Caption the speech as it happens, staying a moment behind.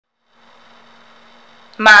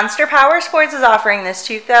Monster Powersports is offering this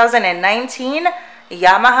 2019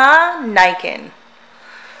 Yamaha Niken.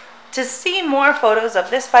 To see more photos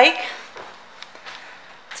of this bike,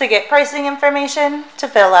 to get pricing information, to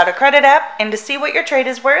fill out a credit app, and to see what your trade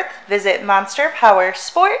is worth, visit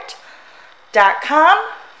monsterpowersport.com.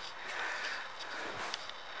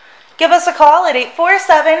 Give us a call at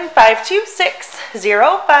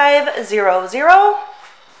 847-526-0500.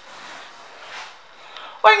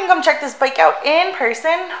 Or you can come check this bike out in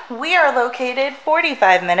person. We are located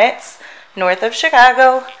 45 minutes north of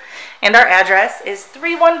Chicago, and our address is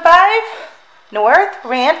 315 North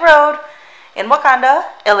Rand Road in Wauconda,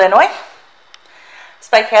 Illinois. This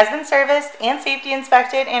bike has been serviced and safety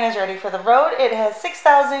inspected and is ready for the road. It has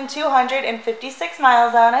 6,256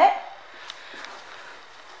 miles on it.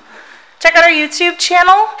 Check out our YouTube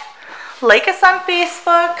channel, like us on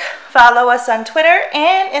Facebook, follow us on Twitter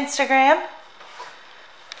and Instagram.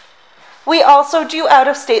 We also do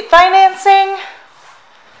out-of-state financing,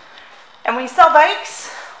 and we sell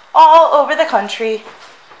bikes all over the country.